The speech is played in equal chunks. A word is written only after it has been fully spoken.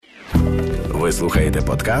Ви слухаєте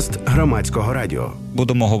подкаст Громадського радіо.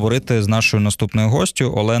 Будемо говорити з нашою наступною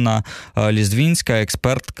гостю Олена Ліздвінська,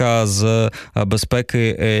 експертка з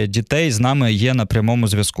безпеки дітей. З нами є на прямому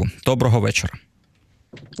зв'язку. Доброго вечора.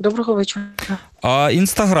 Доброго вечора.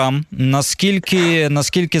 Інстаграм,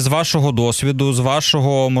 наскільки з вашого досвіду, з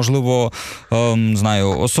вашого, можливо,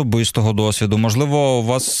 особистого досвіду,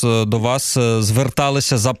 можливо, до вас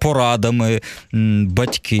зверталися за порадами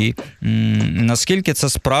батьки, наскільки це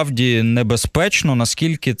справді небезпечно,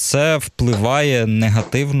 наскільки це впливає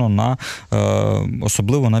негативно на,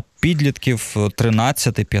 особливо на підлітків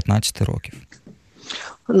 13-15 років?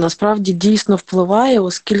 Насправді дійсно впливає,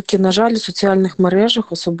 оскільки, на жаль, у соціальних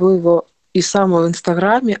мережах, особливо і саме в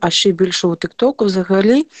Інстаграмі, а ще більше у Тіктоку,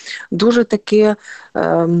 взагалі дуже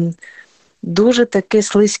таке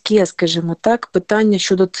слизьке, скажімо так, питання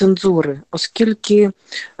щодо цензури, оскільки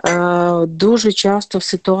дуже часто в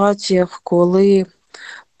ситуаціях, коли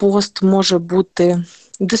пост може бути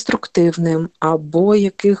деструктивним або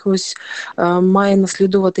має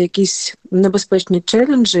наслідувати якісь небезпечні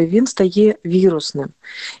челенджі, він стає вірусним.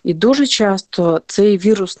 І дуже часто цей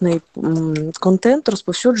вірусний контент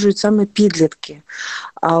розповсюджують саме підлітки.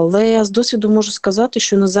 Але я з досвіду можу сказати,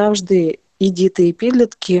 що не завжди і діти, і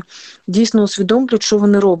підлітки дійсно усвідомлюють, що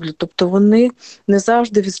вони роблять. Тобто вони не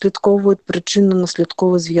завжди відслідковують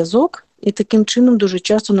причинно-наслідковий зв'язок, і таким чином дуже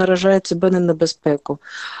часто наражають себе на небезпеку.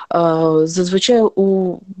 Зазвичай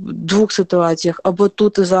у двох ситуаціях. Або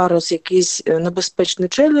тут і зараз якийсь небезпечний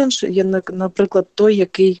челендж, є, наприклад, той,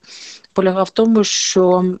 який полягав в тому,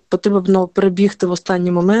 що потрібно перебігти в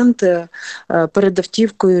останні моменти перед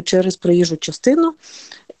автівкою через проїжджу частину.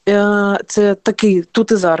 Це такий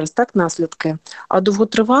тут і зараз, так, наслідки. А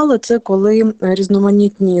довготривале – це коли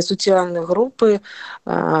різноманітні соціальні групи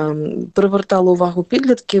привертали увагу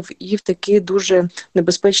підлітків і в такі дуже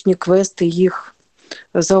небезпечні квести їх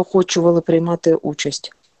заохочували приймати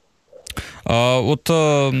участь.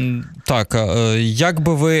 Як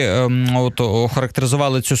би ви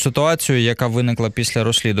охарактеризували цю ситуацію, яка виникла після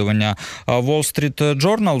розслідування Wall Street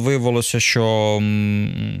Journal? Виявилося, що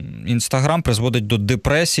Інстаграм призводить до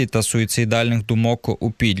депресії та суїцидальних думок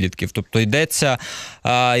у підлітків. Тобто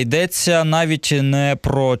йдеться навіть не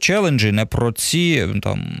про челенджі, не про ці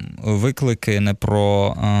виклики,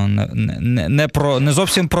 не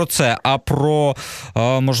зовсім про це, а про,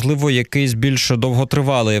 можливо, якийсь більш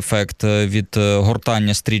довготривалий ефект від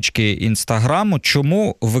гортання стрічки Інстаграму.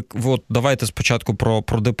 Чому, давайте спочатку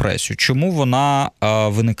про депресію, чому вона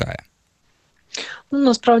виникає?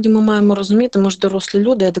 Насправді ми маємо розуміти, ми ж дорослі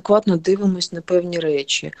люди, адекватно дивимось на певні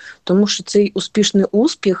речі. Тому що цей успішний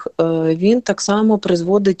успіх, він так само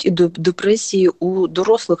призводить і до депресії у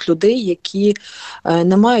дорослих людей, які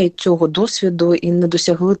не мають цього досвіду і не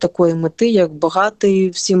досягли такої мети, як багатий,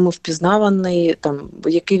 всім впізнаваний,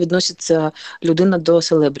 який відноситься людина до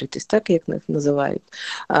селебрітіс, так як їх називають.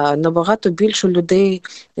 Набагато більше людей,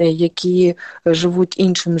 які живуть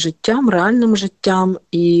іншим життям, реальним життям,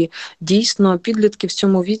 і дійсно підлітки в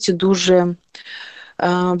цьому віці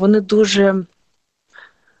вони дуже,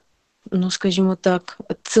 скажімо так,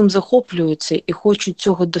 цим захоплюються і хочуть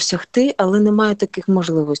цього досягти, але немає таких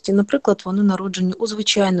можливостей. Наприклад, вони народжені у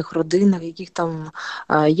звичайних родинах, в яких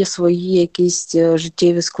є свої якісь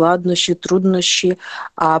життєві складнощі, труднощі,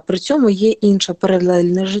 а при цьому є інше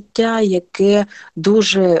паралельне життя, яке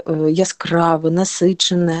дуже яскраве,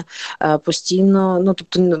 насичене, постійно,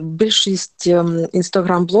 тобто більшість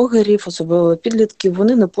інстаграм-блогерів, особливо підлітків,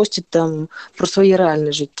 вони не постять про своє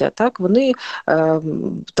реальне життя, так? Вони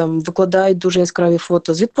викладають дуже яскраві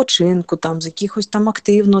фото з відпочинку, з якихось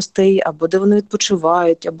активностей, або де вони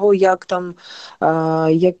відпочивають, або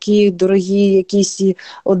які дорогі якісь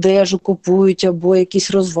одежу купують, або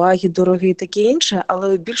якісь розваги дорогі і таке інше,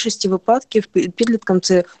 але в більшості випадків підліткам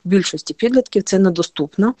це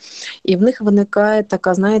недоступно, і в них виникає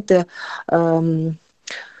така,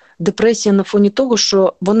 депресія на фоні того,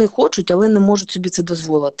 що вони хочуть, але не можуть собі це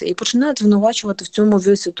дозволити. І починають звинувачувати в цьому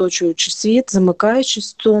весь оточуючий світ,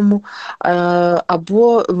 замикаючись в цьому,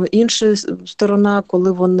 або інша сторона,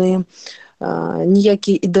 коли вони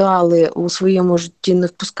ніякі ідеали у своєму житті не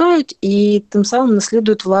впускають і тим самим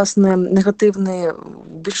наслідують, власне, негативні,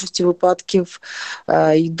 в більшості випадків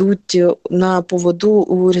йдуть на поводу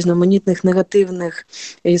у різноманітних негативних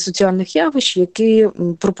і соціальних явищ, які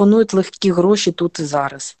пропонують легкі гроші тут і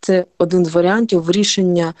зараз. Це один з варіантів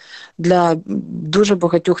рішення для дуже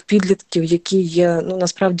багатьох підлітків, які є,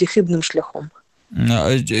 насправді, хибним шляхом.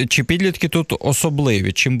 Чи підлітки тут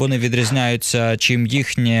особливі? Чим вони відрізняються, чим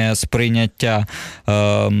їхнє сприйняття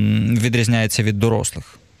відрізняється від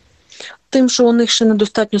дорослих? Тим, що у них ще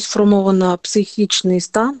недостатньо сформовано психічний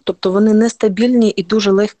стан, тобто вони нестабільні і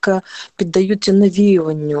дуже легко піддаються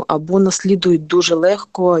навіюванню або наслідують дуже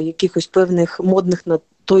легко якихось певних модних на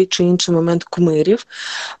той чи інший момент кумирів.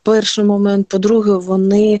 Перший момент. По-друге,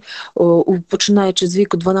 вони, починаючи з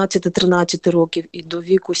віку 12-13 років і до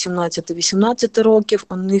віку 17-18 років,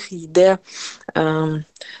 у них йде,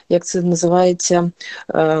 як це називається,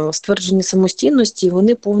 ствердження самостійності, і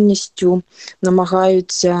вони повністю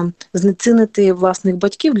намагаються знецінити власних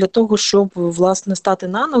батьків для того, щоб, власне, стати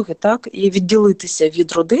на ноги, так, і відділитися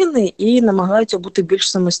від родини, і намагаються бути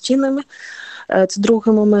більш самостійними. Це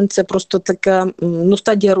другий момент, це просто така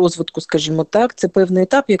стадія розвитку, скажімо так, це певний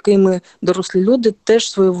етап, який ми, дорослі люди, теж в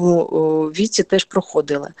своєму віці теж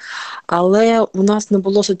проходили. Але у нас не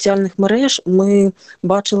було соціальних мереж, ми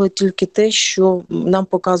бачили тільки те, що нам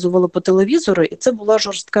показували по телевізору, і це була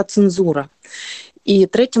жорстка цензура. І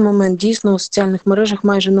третій момент, дійсно, у соціальних мережах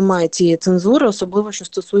майже немає цієї цензури, особливо, що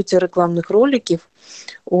стосується рекламних роликів.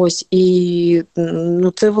 Ось, і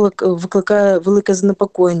це викликає велике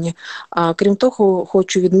занепокоєння. А крім того,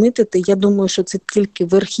 хочу відмітити, я думаю, що це тільки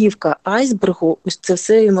верхівка айсбергу, ось це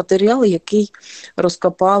все матеріал, який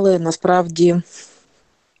розкопали, насправді,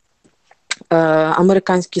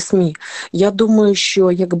 американські СМІ. Я думаю,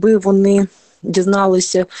 що якби вони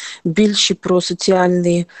дізналися більше про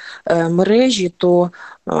соціальні мережі, то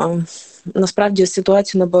насправді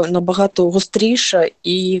ситуація набагато гостріша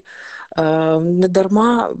і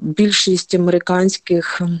недарма більшість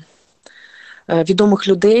американських відомих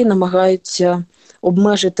людей намагаються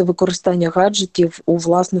обмежити використання гаджетів у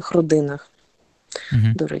власних родинах,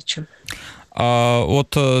 до речі.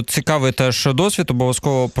 От цікавий теж досвід,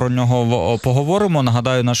 обов'язково про нього поговоримо.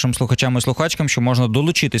 Нагадаю нашим слухачам і слухачкам, що можна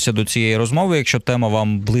долучитися до цієї розмови, якщо тема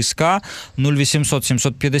вам близька. 0800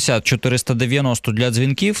 750 490 для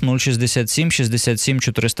дзвінків, 067 67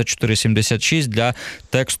 404 76 для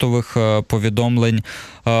текстових повідомлень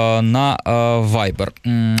на Viber.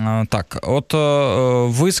 Так, от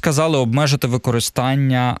ви сказали обмежити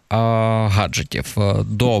використання гаджетів.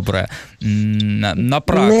 Добре.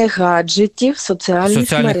 Не гаджетів,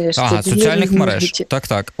 соціальних мереж. Соціальних мереж.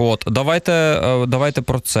 Так. От, давайте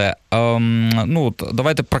про це.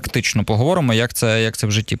 Давайте практично поговоримо, як це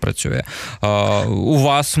в житті працює. У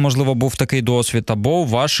вас, можливо, був такий досвід, або у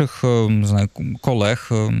ваших, не знаю,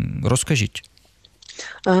 колег. Розкажіть.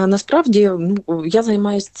 Насправді, я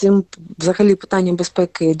займаюся цим взагалі питанням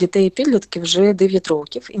безпеки дітей і підлітків вже 9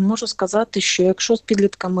 років. І можу сказати, що якщо з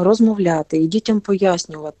підлітками розмовляти і дітям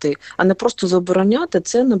пояснювати, а не просто забороняти,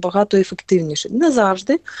 це набагато ефективніше. Не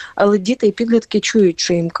завжди, але діти і підлітки чують,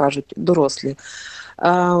 що їм кажуть дорослі.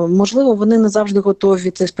 Можливо, вони не завжди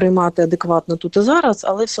готові це сприймати адекватно тут і зараз,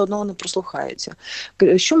 але все одно вони прислухаються.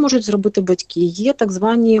 Що можуть зробити батьки? Є так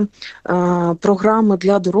звані програми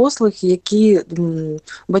для дорослих, які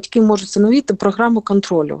батьки можуть встановити, програму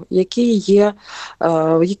контролю,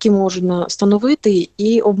 які можна встановити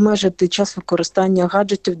і обмежити час використання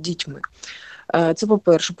гаджетів дітьми. Це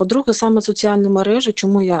по-перше. По-друге, саме соціальні мережі,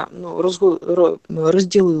 чому я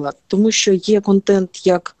розділила? Тому що є контент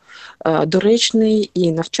як доречний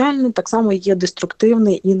і навчальний, так само є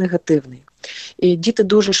деструктивний і негативний. І діти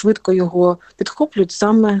дуже швидко його підхоплюють,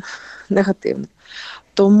 саме негативний.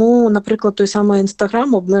 Тому, наприклад, той самий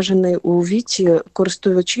Інстаграм обмежений у віці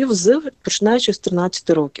користувачів починаючи з 13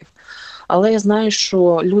 років. Але я знаю,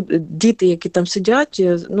 що діти, які там сидять,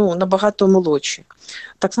 набагато молодші.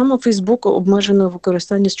 Так само Фейсбук обмежений у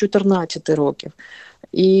використанні з 14 років.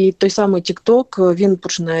 І той самий TikTok, він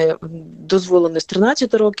починає дозволений з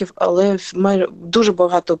 13 років, але дуже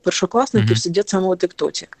багато першокласників сидять саме у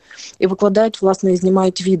TikTok. І викладають, власне, і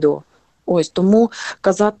знімають відео. Ось, тому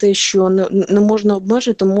казати, що не можна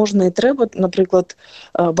обмежити, можна і треба. Наприклад,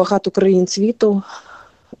 багато країн світу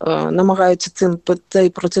намагаються цей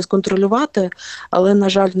процес контролювати, але, на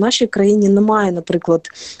жаль, в нашій країні немає, наприклад,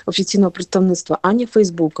 офіційного представництва ані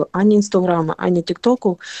Фейсбуку, ані Інстаграма, ані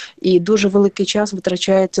Тіктоку, і дуже великий час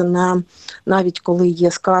витрачається навіть коли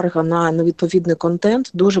є скарга на невідповідний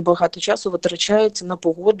контент, дуже багато часу витрачається на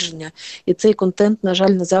погодження, і цей контент, на жаль,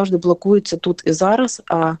 не завжди блокується тут і зараз,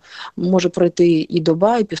 а може пройти і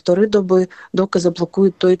доба, і півтори доби, доки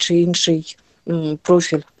заблокують той чи інший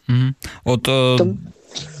профіль.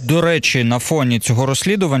 До речі, на фоні цього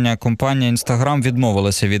розслідування компанія Instagram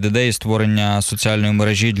відмовилася від ідеї створення соціальної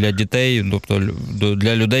мережі для дітей, тобто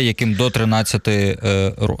для людей, яким до 13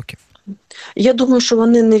 років. Я думаю, що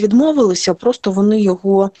вони не відмовилися, просто вони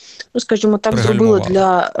його, скажімо так, зробили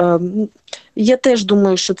Я теж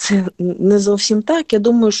думаю, що це не зовсім так. Я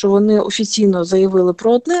думаю, що вони офіційно заявили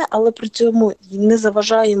про одне, але при цьому не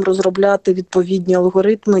заважає їм розробляти відповідні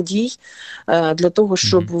алгоритми дій для того,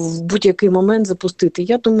 щоб в будь-який момент запустити.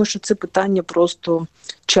 Я думаю, що це питання просто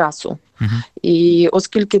часу. І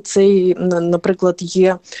оскільки цей, наприклад,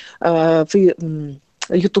 є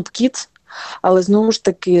YouTube Kids, але, знову ж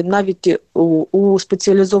таки, навіть у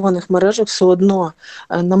спеціалізованих мережах все одно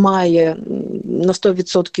немає на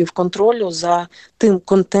 100% контролю за тим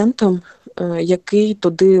контентом, який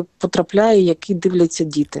туди потрапляє, який дивляться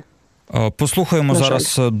діти. Послухаємо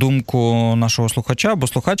зараз думку нашого слухача або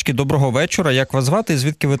слухачки. Доброго вечора. Як вас звати і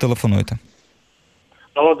звідки ви телефонуєте?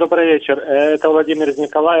 Алло, добрый вечер. Это Владимир из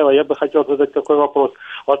Николаева. Я бы хотел задать такой вопрос.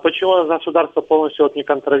 Вот почему государство полностью не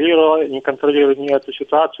контролирует ни эту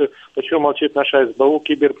ситуацию? Почему молчит наша СБУ,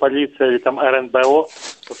 киберполиция или там РНБО?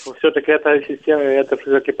 Все-таки эта система, это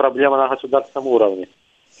все-таки проблема на государственном уровне.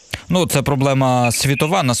 Ну, це проблема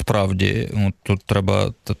світова, насправді. Тут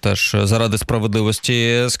треба теж заради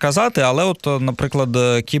справедливості сказати. Але от, наприклад,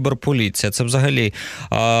 кіберполіція, це взагалі,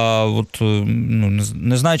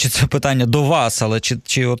 не знаю, чи це питання до вас, але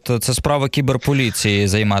чи от це справа кіберполіції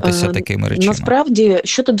займатися такими речами? Насправді,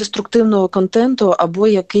 щодо деструктивного контенту, або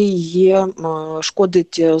який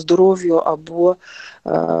шкодить здоров'ю, або,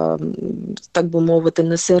 так би мовити,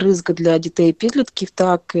 несе ризик для дітей і підлітків,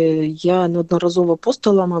 так, я неодноразово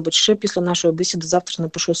постила, мабуть, ще після нашої бесіди завтра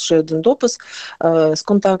напишу ще один допис з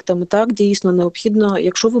контактами. Так, дійсно необхідно,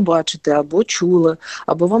 якщо ви бачите, або чули,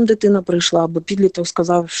 або вам дитина прийшла, або підліток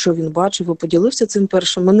сказав, що він бачив і поділився цим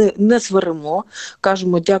першим, ми не сваримо,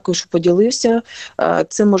 кажемо дякую, що поділився.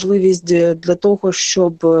 Це можливість для того,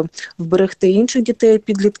 щоб вберегти інших дітей і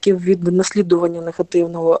підлітків від наслідування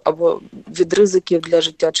негативного або від ризиків для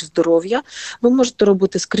життя чи здоров'я. Ви можете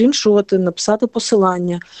робити скріншоти, написати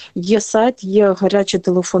посилання. Є сайт, є гаряча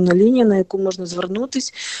телефонна лінія, на яку можна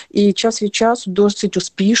звернутись, і час від часу досить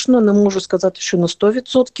успішно, не можу сказати, що на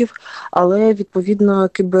 100%, але відповідно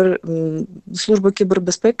служба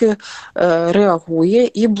кібербезпеки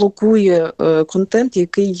реагує і блокує контент,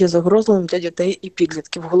 який є загрозливим для дітей і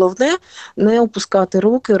підлітків. Головне не опускати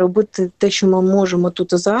руки, робити те, що ми можемо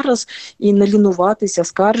тут і зараз, і не лінуватися,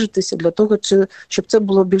 скаржитися для того, щоб це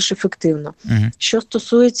було більш ефективно. Що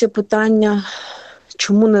стосується питання,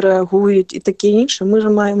 чому не реагують і таке інше, ми ж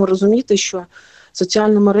маємо розуміти, що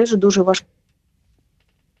соціальні мережі дуже важко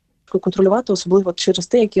контролювати, особливо через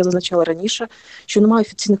те, як я зазначала раніше, що немає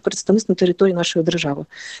офіційних представництв на території нашої держави.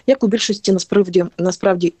 Як у більшості,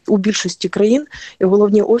 насправді, у більшості країн, і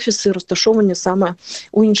головні офіси розташовані саме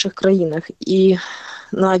у інших країнах. І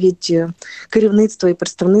навіть керівництво і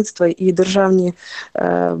представництво, і державні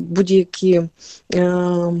будь-які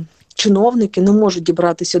чиновники не можуть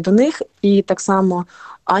дібратися до них, і так само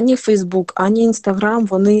ані Фейсбук, ані Інстаграм,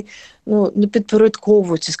 вони не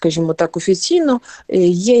підпорядковуються, скажімо так, офіційно.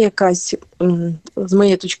 Є якась, з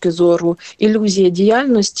моєї точки зору, ілюзія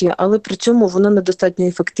діяльності, але при цьому вона недостатньо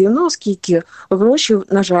ефективна, оскільки гроші,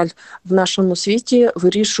 на жаль, в нашому світі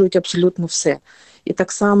вирішують абсолютно все. І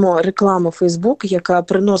так само реклама Фейсбук, яка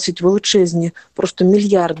приносить величезні, просто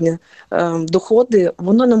мільярдні доходи,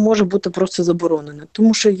 вона не може бути просто заборонена.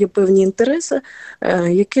 Тому що є певні інтереси,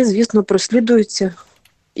 які, звісно, переслідуються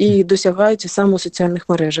і досягаються саме у соціальних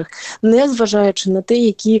мережах, не зважаючи на те,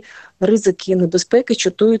 які ризики і небезпеки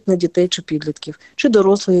чатують на дітей чи підлітків, чи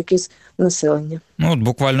доросле якесь населення. От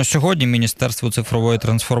буквально сьогодні Міністерство цифрової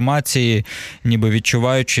трансформації, ніби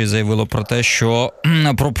відчуваючи, заявило про те, що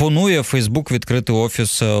пропонує Фейсбук відкрити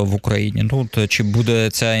офіс в Україні. Чи буде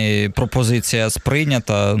ця пропозиція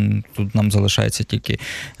сприйнята, тут нам залишається тільки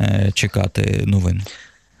чекати новин.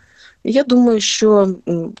 Я думаю, що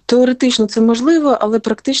теоретично це можливо, але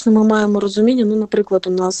практично ми маємо розуміння, наприклад, у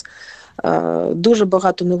нас дуже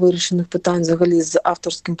багато невирішених питань взагалі з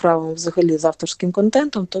авторським правом, взагалі з авторським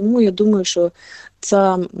контентом, тому я думаю, що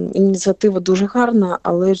ця ініціатива дуже гарна,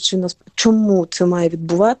 але чому це має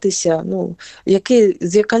відбуватися?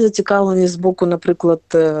 Яка зацікавленість з боку, наприклад,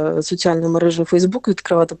 соціальної мережі Facebook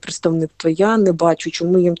відкривати представництво? Я не бачу,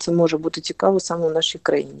 чому їм це може бути цікаво саме в нашій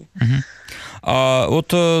країні. От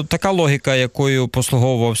така логіка, якою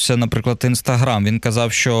послуговувався, наприклад, Інстаграм. Він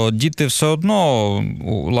казав, що діти все одно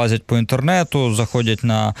лазять по інтернету, заходять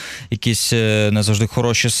на якісь не завжди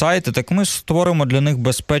хороші сайти, так ми створимо для них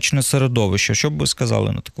безпечне середовище. Що б ви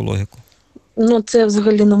сказали на таку логіку? Це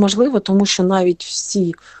взагалі неможливо, тому що навіть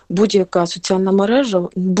будь-яка соціальна мережа,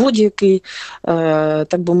 будь-який,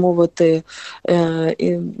 так би мовити,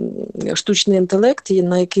 штучний інтелект,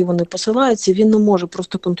 на який вони посилаються, він не може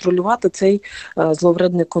просто контролювати цей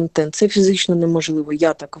зловредний контент. Це фізично неможливо,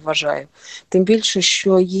 я так вважаю. Тим більше,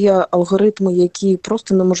 що є алгоритми, які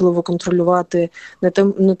просто неможливо контролювати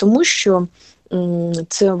не тому, що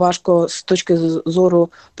це важко з точки зору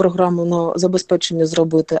програмного забезпечення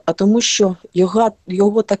зробити, а тому, що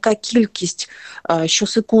його така кількість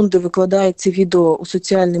щосекунди викладається відео у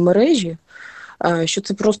соціальній мережі, що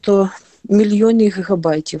це просто мільйони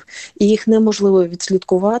гігабайтів. І їх неможливо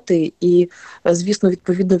відслідкувати і, звісно,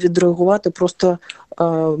 відповідно відреагувати просто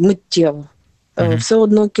миттєво. Все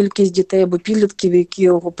одно кількість дітей або підлітків, які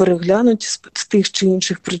його переглянуть з тих чи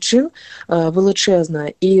інших причин,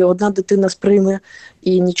 величезна. І одна дитина сприйме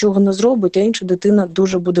і нічого не зробить, а інша дитина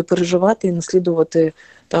дуже буде переживати і наслідувати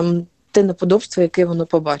те неподобство, яке вона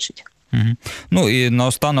побачить. І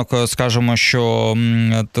наостанок скажемо, що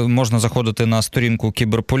можна заходити на сторінку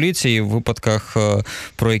кіберполіції в випадках,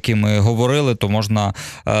 про які ми говорили, то можна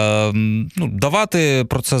давати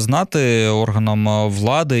про це знати органам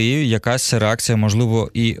влади, і якась реакція, можливо,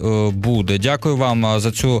 і буде. Дякую вам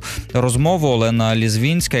за цю розмову. Олена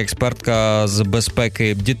Лізвінська, експертка з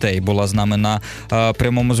безпеки дітей, була з нами на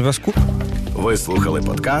прямому зв'язку. Ви слухали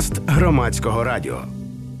подкаст Громадського радіо.